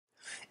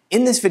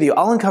In this video,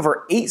 I'll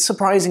uncover 8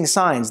 surprising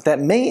signs that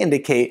may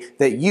indicate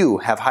that you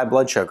have high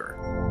blood sugar.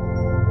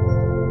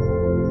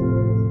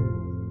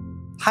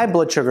 High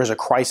blood sugar is a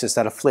crisis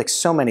that afflicts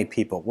so many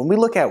people. When we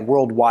look at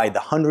worldwide, the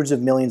hundreds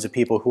of millions of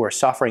people who are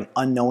suffering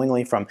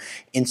unknowingly from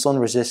insulin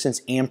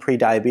resistance and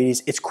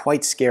prediabetes, it's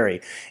quite scary.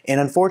 And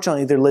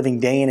unfortunately, they're living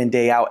day in and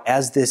day out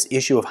as this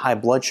issue of high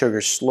blood sugar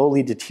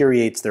slowly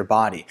deteriorates their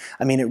body.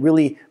 I mean, it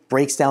really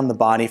breaks down the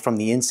body from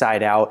the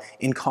inside out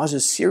and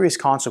causes serious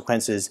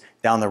consequences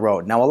down the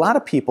road. Now, a lot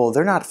of people,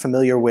 they're not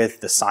familiar with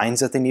the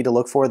signs that they need to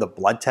look for, the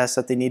blood tests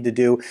that they need to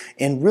do,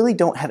 and really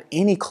don't have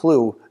any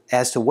clue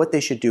as to what they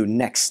should do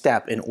next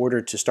step in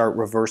order to start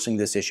reversing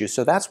this issue.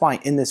 So that's why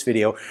in this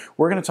video,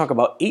 we're gonna talk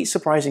about 8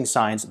 surprising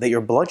signs that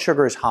your blood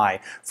sugar is high.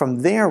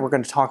 From there, we're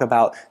gonna talk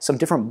about some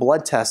different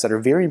blood tests that are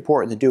very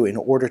important to do in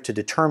order to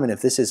determine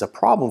if this is a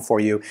problem for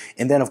you.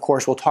 And then of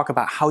course, we'll talk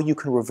about how you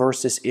can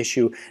reverse this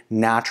issue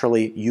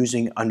naturally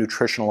using a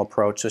nutritional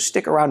approach. So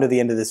stick around to the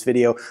end of this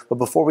video. But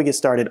before we get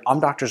started, I'm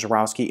Dr.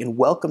 Zyrowski and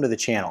welcome to the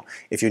channel.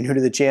 If you're new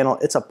to the channel,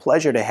 it's a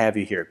pleasure to have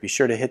you here. Be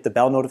sure to hit the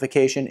bell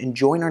notification and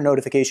join our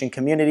notification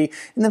community.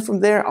 And then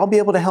from there, I'll be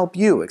able to help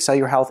you excel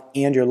your health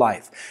and your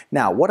life.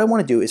 Now, what I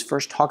want to do is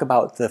first talk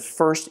about the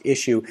first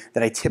issue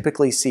that I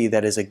typically see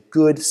that is a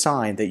good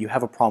sign that you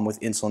have a problem with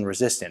insulin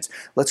resistance.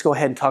 Let's go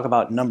ahead and talk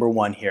about number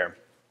 1 here.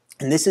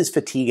 And this is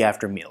fatigue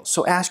after meals.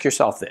 So ask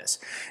yourself this.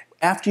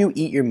 After you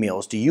eat your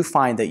meals, do you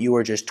find that you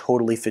are just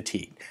totally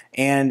fatigued?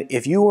 And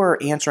if you are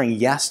answering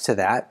yes to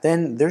that,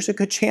 then there's a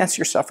good chance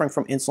you're suffering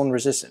from insulin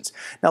resistance.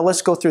 Now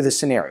let's go through the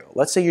scenario.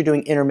 Let's say you're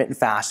doing intermittent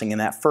fasting and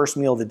that first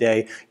meal of the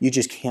day, you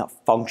just can't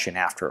function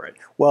after it.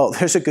 Well,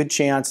 there's a good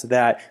chance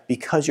that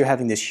because you're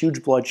having this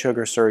huge blood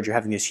sugar surge, you're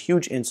having this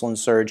huge insulin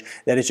surge,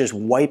 that it's just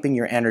wiping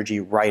your energy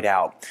right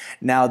out.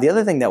 Now, the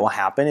other thing that will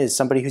happen is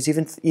somebody who's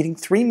even eating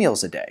 3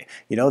 meals a day.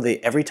 You know,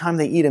 every time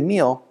they eat a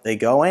meal, they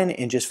go in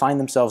and just find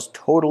themselves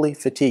totally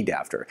fatigued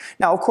after.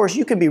 Now, of course,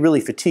 you can be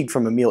really fatigued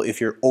from a meal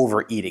if you're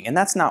overeating, and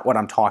that's not what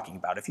I'm talking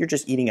about. If you're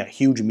just eating a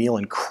huge meal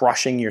and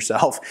crushing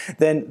yourself,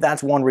 then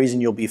that's one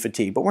reason you'll be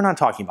fatigued, but we're not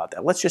talking about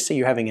that. Let's just say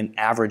you're having an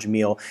average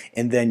meal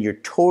and then you're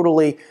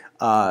totally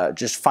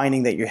just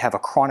finding that you have a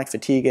chronic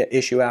fatigue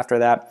issue after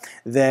that,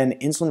 then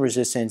insulin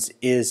resistance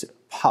is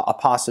a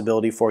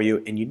possibility for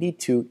you and you need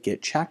to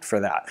get checked for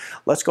that.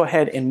 Let's go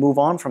ahead and move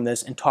on from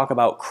this and talk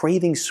about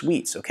craving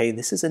sweets, okay?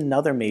 This is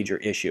another major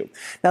issue.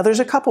 Now, there's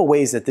a couple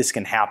ways that this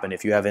can happen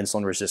if you have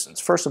insulin resistance.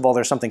 First of all,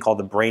 there's something called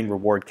the brain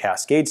reward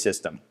cascade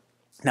system.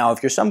 Now,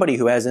 if you're somebody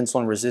who has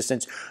insulin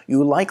resistance,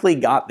 you likely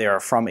got there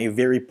from a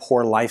very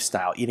poor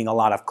lifestyle, eating a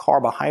lot of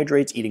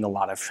carbohydrates, eating a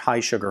lot of high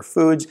sugar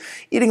foods,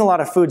 eating a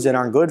lot of foods that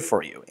aren't good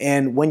for you.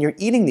 And when you're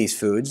eating these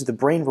foods, the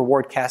brain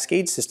reward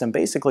cascade system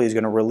basically is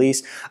going to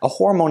release a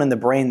hormone in the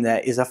brain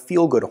that is a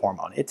feel-good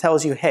hormone. It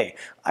tells you, hey,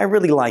 I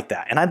really like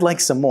that and I'd like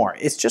some more.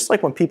 It's just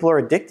like when people are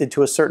addicted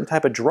to a certain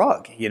type of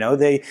drug. You know,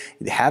 they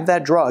have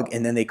that drug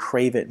and then they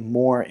crave it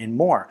more and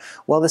more.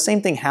 Well, the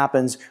same thing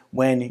happens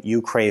when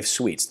you crave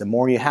sweets. The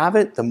more you have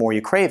it, the more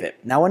you crave it.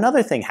 Now,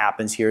 another thing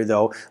happens here,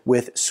 though,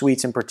 with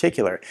sweets in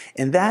particular,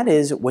 and that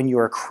is when you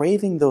are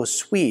craving those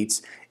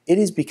sweets, it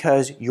is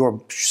because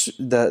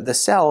the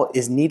cell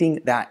is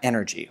needing that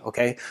energy,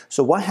 okay?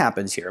 So what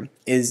happens here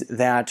is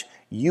that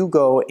you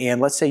go and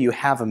let's say you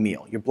have a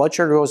meal. Your blood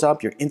sugar goes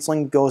up, your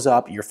insulin goes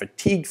up, you're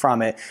fatigued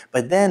from it,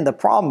 but then the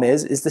problem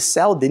is the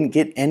cell didn't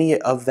get any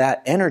of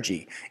that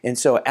energy. And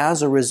so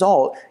as a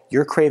result,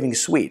 you're craving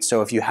sweets.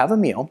 So if you have a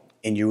meal,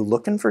 and you're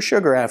looking for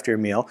sugar after a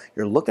meal,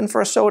 you're looking for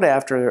a soda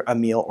after a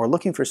meal, or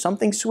looking for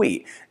something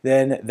sweet,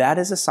 then that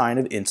is a sign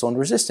of insulin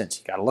resistance.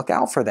 You gotta look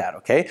out for that,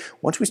 okay?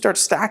 Once we start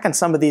stacking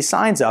some of these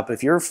signs up,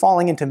 if you're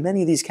falling into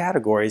many of these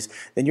categories,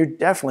 then you're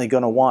definitely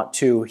gonna want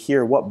to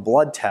hear what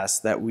blood tests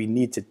that we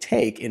need to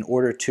take in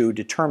order to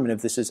determine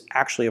if this is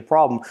actually a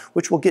problem,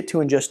 which we'll get to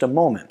in just a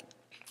moment.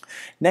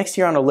 Next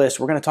here on the list,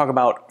 we're going to talk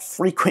about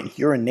frequent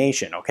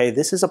urination, okay?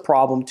 This is a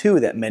problem too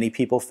that many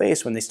people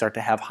face when they start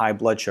to have high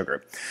blood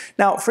sugar.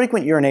 Now,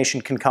 frequent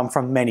urination can come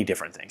from many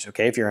different things,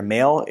 okay? If you're a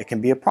male, it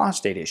can be a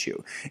prostate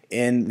issue.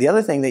 And the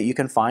other thing that you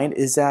can find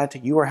is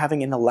that you are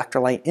having an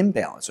electrolyte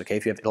imbalance, okay?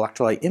 If you have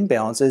electrolyte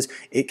imbalances,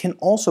 it can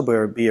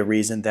also be a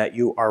reason that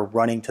you are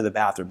running to the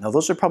bathroom. Now,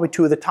 those are probably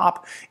 2 of the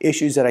top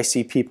issues that I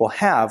see people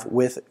have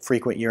with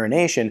frequent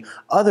urination,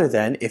 other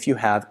than if you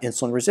have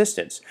insulin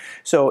resistance.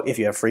 So if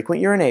you have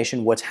frequent urination,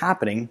 what's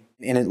happening,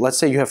 and let's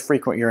say you have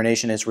frequent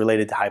urination is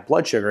related to high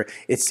blood sugar,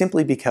 it's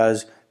simply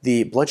because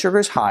the blood sugar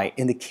is high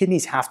and the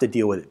kidneys have to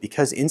deal with it.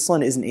 Because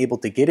insulin isn't able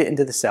to get it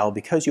into the cell,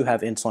 because you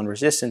have insulin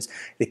resistance,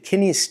 the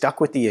kidney is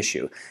stuck with the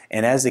issue.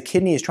 And as the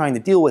kidney is trying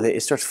to deal with it,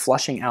 it starts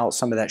flushing out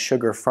some of that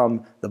sugar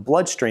from the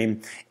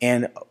bloodstream,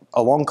 and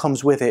along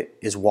comes with it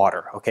is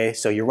water, okay?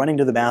 So you're running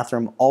to the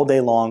bathroom all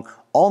day long,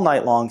 all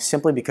night long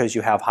simply because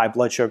you have high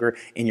blood sugar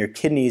and your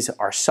kidneys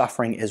are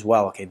suffering as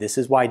well. Okay, this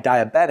is why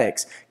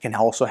diabetics can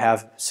also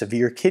have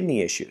severe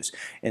kidney issues.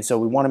 And so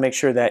we want to make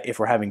sure that if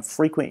we're having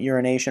frequent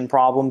urination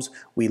problems,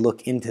 we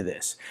look into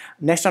this.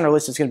 Next on our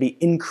list is going to be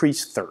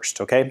increased thirst,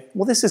 okay?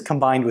 Well, this is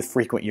combined with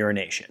frequent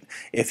urination.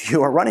 If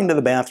you are running to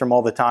the bathroom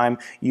all the time,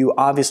 you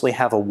obviously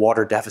have a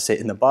water deficit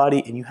in the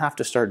body and you have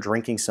to start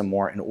drinking some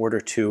more in order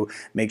to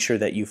make sure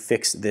that you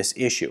fix this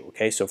issue,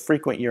 okay? So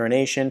frequent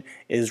urination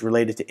is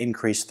related to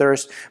increased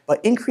thirst,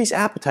 but increased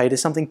appetite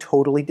is something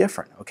totally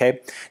different,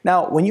 okay?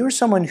 Now, when you're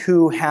someone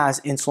who has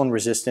insulin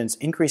resistance,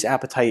 increased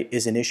appetite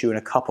is an issue in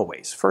a couple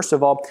ways. First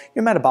of all,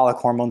 your metabolic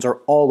hormones are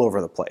all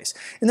over the place.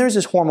 And there's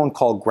this hormone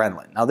called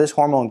ghrelin. Now, this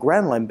hormone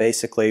ghrelin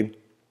basically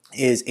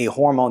is a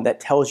hormone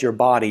that tells your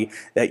body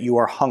that you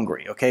are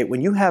hungry, okay?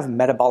 When you have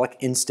metabolic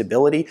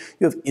instability,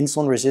 you have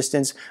insulin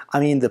resistance,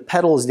 I mean, the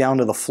pedal is down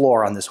to the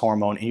floor on this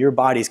hormone and your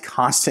body's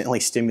constantly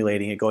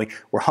stimulating it going,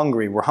 we're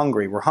hungry, we're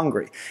hungry, we're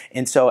hungry.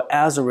 And so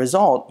as a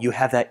result, you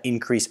have that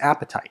increased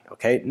appetite,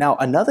 okay? Now,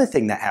 another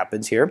thing that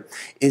happens here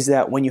is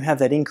that when you have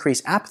that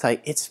increased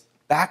appetite, it's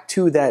back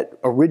to that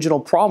original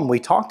problem we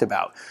talked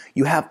about.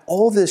 You have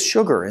all this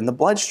sugar in the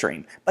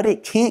bloodstream, but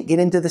it can't get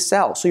into the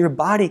cell, so your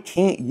body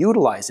can't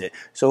utilize it.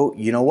 So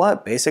you know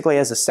what? Basically,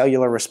 as a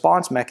cellular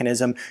response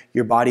mechanism,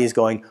 your body is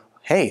going,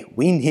 hey,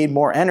 we need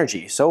more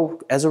energy.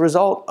 So as a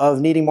result of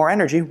needing more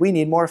energy, we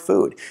need more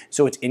food.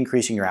 So it's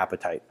increasing your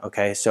appetite,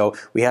 okay? So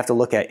we have to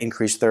look at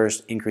increased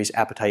thirst, increased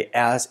appetite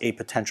as a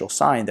potential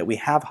sign that we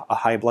have a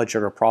high blood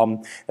sugar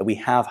problem, that we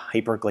have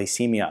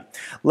hyperglycemia.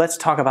 Let's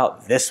talk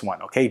about this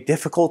one, okay?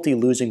 Difficulty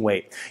losing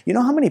weight. You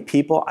know how many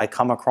people I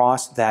come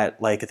across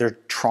that like they're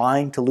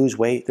trying to lose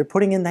weight, they're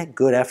putting in that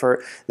good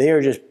effort, they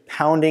are just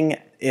pounding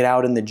it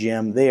out in the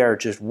gym, they are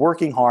just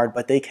working hard,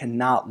 but they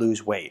cannot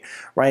lose weight,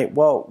 right?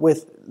 Well,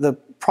 with the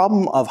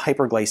problem of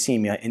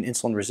hyperglycemia and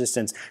insulin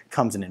resistance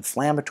comes an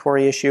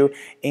inflammatory issue,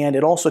 and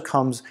it also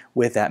comes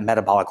with that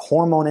metabolic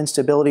hormone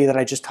instability that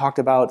I just talked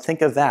about.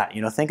 Think of that,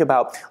 think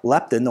about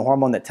leptin, the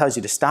hormone that tells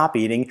you to stop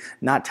eating,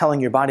 not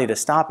telling your body to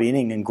stop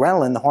eating, and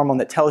ghrelin, the hormone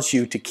that tells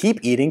you to keep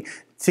eating,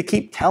 to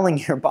keep telling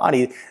your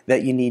body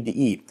that you need to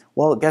eat.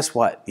 Well, guess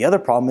what? The other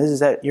problem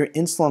is that your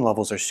insulin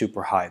levels are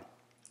super high.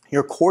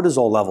 Your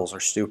cortisol levels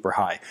are super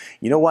high.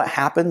 You know what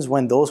happens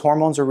when those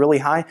hormones are really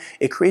high?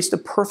 It creates the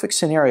perfect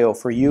scenario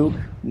for you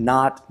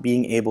not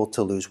being able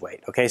to lose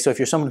weight, okay? So if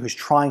you're someone who's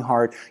trying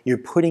hard, you're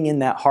putting in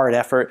that hard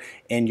effort,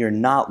 and you're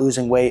not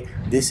losing weight,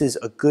 this is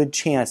a good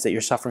chance that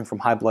you're suffering from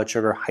high blood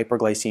sugar,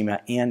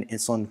 hyperglycemia, and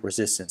insulin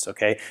resistance,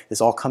 okay?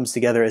 This all comes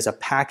together as a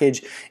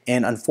package,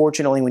 and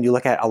unfortunately, when you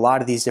look at a lot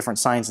of these different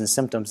signs and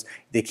symptoms,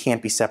 they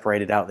can't be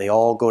separated out. They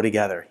all go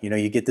together.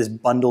 You get this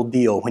bundled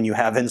deal when you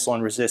have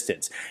insulin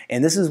resistance.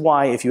 And this is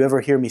why if you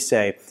ever hear me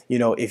say,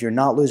 if you're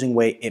not losing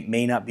weight, it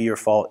may not be your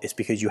fault. It's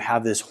because you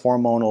have this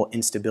hormonal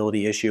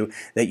instability issue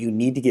that you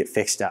need to get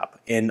fixed up.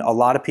 And a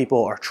lot of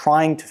people are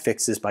trying to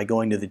fix this by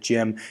going to the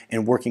gym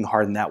and working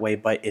hard in that way,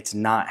 but it's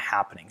not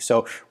happening.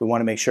 So we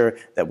want to make sure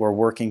that we're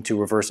working to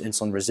reverse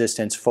insulin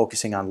resistance,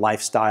 focusing on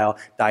lifestyle,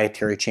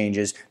 dietary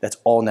changes. That's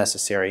all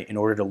necessary in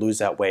order to lose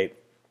that weight.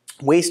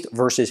 Waist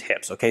versus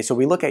hips, okay? So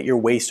we look at your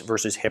waist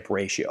versus hip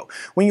ratio.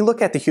 When you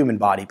look at the human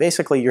body,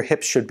 basically your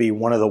hips should be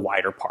one of the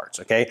wider parts,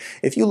 okay?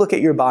 If you look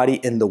at your body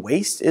and the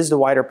waist is the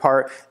wider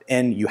part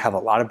and you have a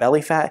lot of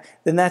belly fat,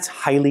 then that's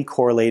highly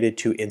correlated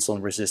to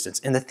insulin resistance.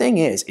 And the thing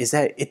is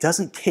that it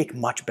doesn't take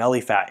much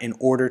belly fat in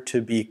order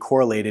to be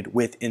correlated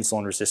with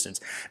insulin resistance.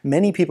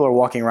 Many people are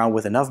walking around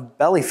with enough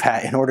belly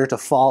fat in order to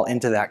fall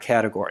into that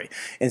category.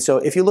 And so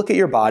if you look at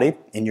your body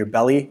and your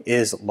belly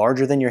is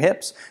larger than your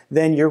hips,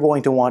 then you're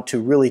going to want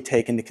to really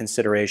take into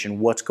consideration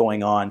what's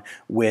going on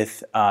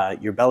with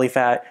your belly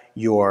fat,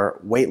 your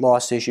weight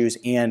loss issues,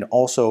 and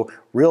also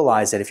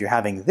realize that if you're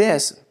having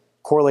this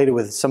correlated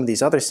with some of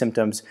these other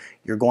symptoms,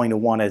 you're going to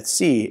want to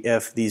see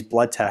if these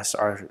blood tests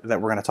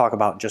that we're going to talk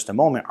about in just a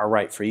moment are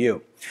right for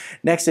you.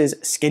 Next is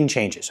skin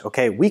changes.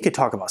 Okay, we could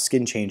talk about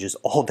skin changes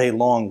all day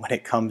long when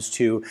it comes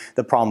to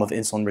the problem of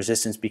insulin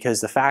resistance,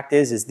 because the fact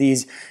is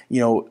these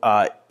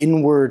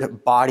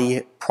inward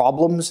body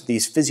problems,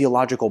 these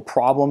physiological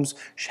problems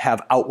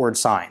have outward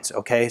signs.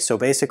 Okay, so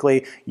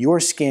basically your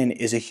skin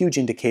is a huge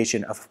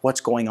indication of what's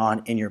going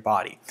on in your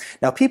body.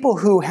 Now, people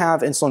who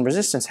have insulin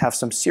resistance have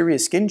some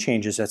serious skin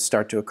changes that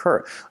start to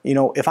occur.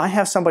 If I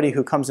have somebody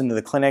who comes into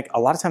the clinic, a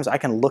lot of times I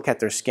can look at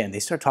their skin. They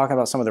start talking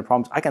about some of their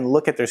problems. I can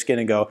look at their skin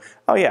and go,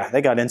 oh yeah,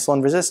 they got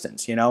insulin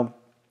resistance,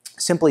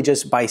 simply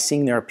just by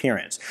seeing their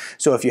appearance.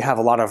 So if you have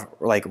a lot of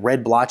like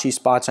red blotchy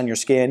spots on your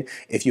skin,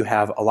 if you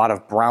have a lot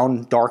of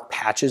brown dark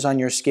patches on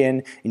your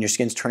skin and your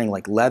skin's turning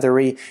like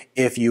leathery,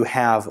 if you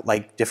have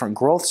like different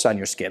growths on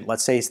your skin,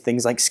 let's say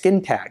things like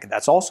skin tag,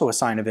 that's also a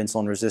sign of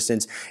insulin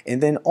resistance.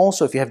 And then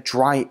also if you have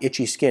dry,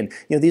 itchy skin,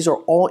 these are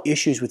all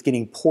issues with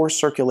getting poor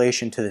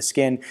circulation to the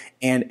skin.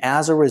 And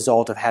as a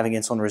result of having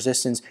insulin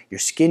resistance, your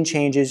skin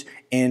changes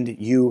and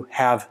you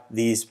have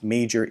these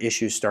major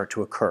issues start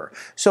to occur.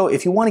 So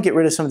if you want to get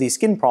rid of some of these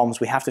skin problems,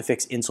 we have to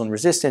fix insulin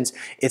resistance.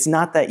 It's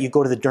not that you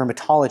go to the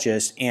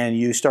dermatologist and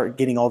you start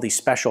getting all these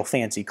special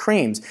fancy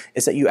creams.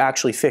 It's that you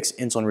actually fix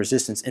insulin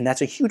resistance, and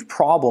that's a huge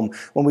problem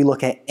when we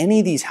look at any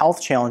of these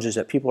health challenges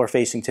that people are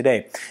facing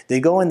today. They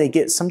go and they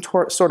get some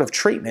sort of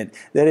treatment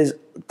that is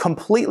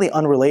completely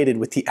unrelated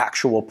with the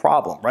actual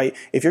problem, right?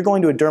 If you're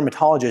going to a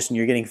dermatologist and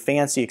you're getting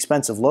fancy,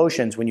 expensive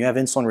lotions when you have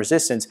insulin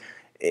resistance,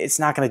 it's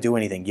not going to do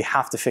anything. You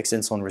have to fix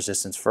insulin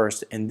resistance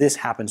first, and this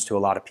happens to a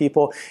lot of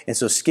people. And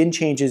so skin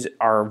changes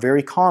are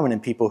very common in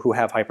people who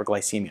have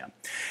hyperglycemia.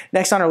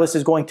 Next on our list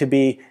is going to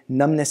be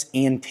numbness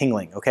and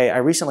tingling. Okay, I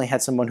recently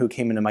had someone who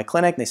came into my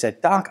clinic and they said,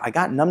 "Doc, I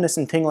got numbness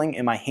and tingling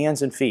in my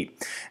hands and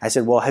feet." I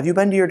said, "Well, have you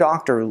been to your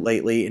doctor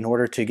lately in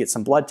order to get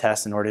some blood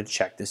tests in order to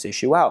check this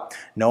issue out?"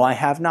 "No, I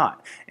have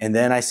not." And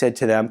then I said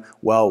to them,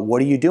 "Well,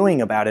 what are you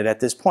doing about it at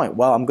this point?"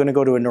 "Well, I'm going to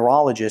go to a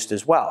neurologist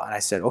as well." And I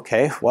said,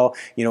 "Okay, well,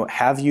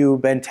 have you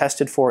been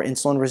tested for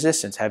insulin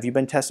resistance? Have you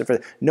been tested for?"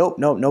 Nope,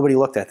 nobody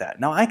looked at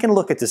that. Now I can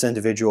look at this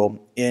individual,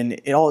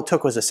 and all it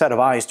took was a set of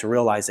eyes to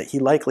realize that he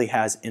likely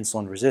has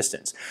insulin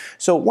resistance.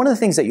 So one of the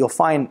things that you'll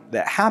find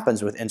that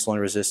happens with insulin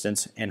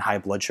resistance and high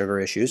blood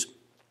sugar issues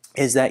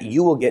is that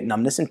you will get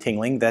numbness and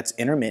tingling that's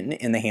intermittent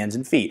in the hands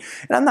and feet.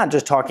 And I'm not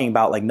just talking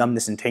about like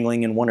numbness and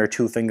tingling in 1 or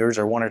 2 fingers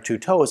or 1 or 2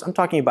 toes. I'm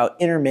talking about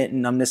intermittent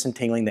numbness and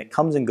tingling that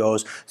comes and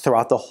goes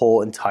throughout the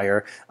whole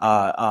entire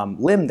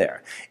limb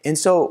there. And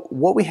so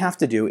what we have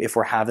to do if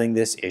we're having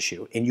this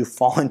issue, and you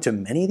fall into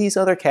many of these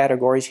other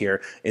categories here,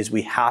 is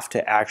we have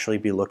to actually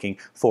be looking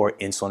for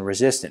insulin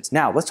resistance.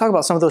 Now, let's talk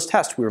about some of those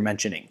tests we were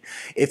mentioning.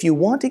 If you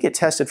want to get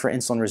tested for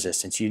insulin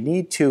resistance, you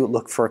need to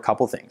look for a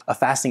couple things. A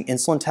fasting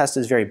insulin test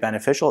is very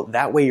beneficial.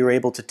 That way you're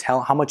able to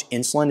tell how much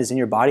insulin is in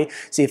your body,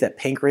 see if that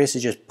pancreas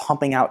is just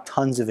pumping out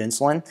tons of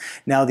insulin.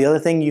 Now, the other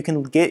thing you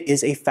can get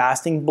is a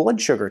fasting blood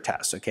sugar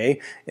test,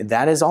 okay?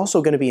 That is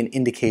also going to be an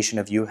indication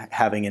of you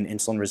having an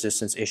insulin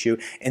resistance issue.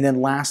 And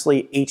then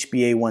lastly,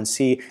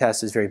 HbA1c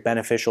test is very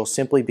beneficial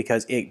simply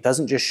because it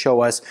doesn't just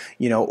show us,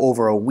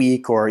 over a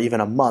week or even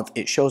a month.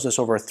 It shows us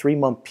over a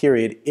 3-month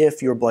period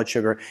if your blood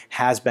sugar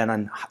has been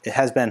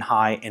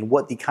high and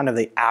what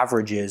the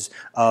average is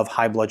of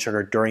high blood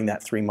sugar during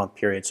that 3-month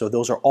period. So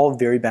those are all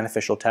very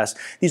beneficial tests.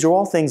 These are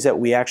all things that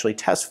we actually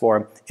test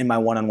for in my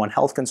one-on-one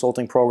health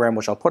consulting program,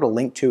 which I'll put a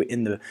link to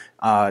in the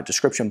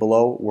description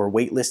below. We're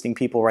waitlisting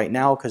people right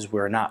now because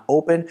we're not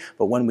open,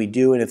 but when we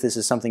do, and if this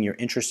is something you're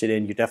interested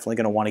in, you're definitely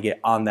going to want to get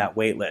on that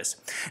wait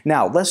list.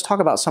 Now, let's talk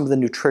about some of the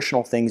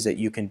nutritional things that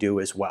you can do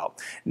as well.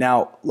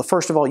 Now,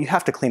 first of all, you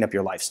have to clean up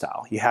your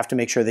lifestyle. You have to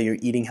make sure that you're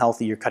eating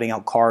healthy, you're cutting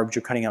out carbs,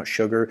 you're cutting out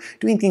sugar,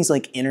 doing things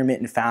like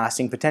intermittent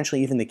fasting,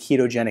 potentially even the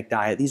ketogenic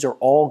diet. These are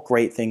all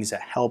great things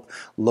that help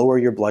lower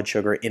your blood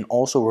sugar and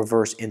also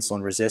reverse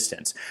insulin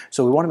resistance.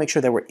 So we want to make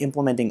sure that we're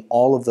implementing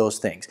all of those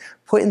things.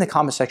 Put in the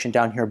comment section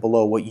down here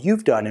below what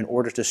you've done in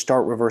order to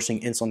start reversing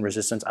insulin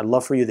resistance. I'd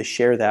love for you to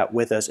share that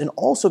with us, and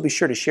also be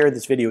sure to share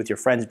this video with your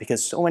friends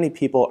because so many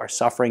people are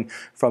suffering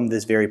from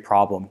this very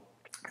problem.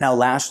 Now,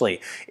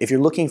 lastly, if you're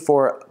looking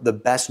for the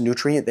best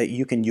nutrient that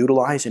you can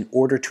utilize in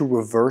order to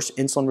reverse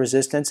insulin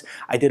resistance,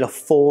 I did a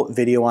full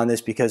video on this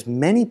because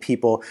many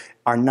people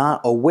are not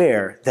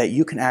aware that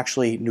you can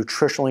actually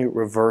nutritionally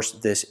reverse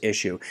this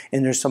issue.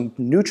 And there's some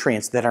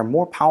nutrients that are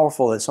more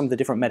powerful than some of the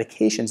different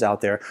medications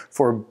out there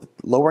for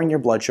lowering your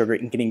blood sugar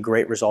and getting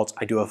great results.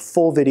 I do a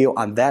full video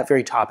on that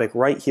very topic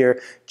right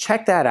here.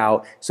 Check that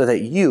out so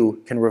that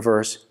you can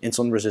reverse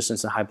insulin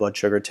resistance and high blood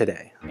sugar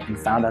today. And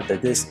found out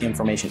that this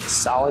information is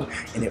solid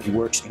and it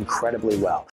works incredibly well.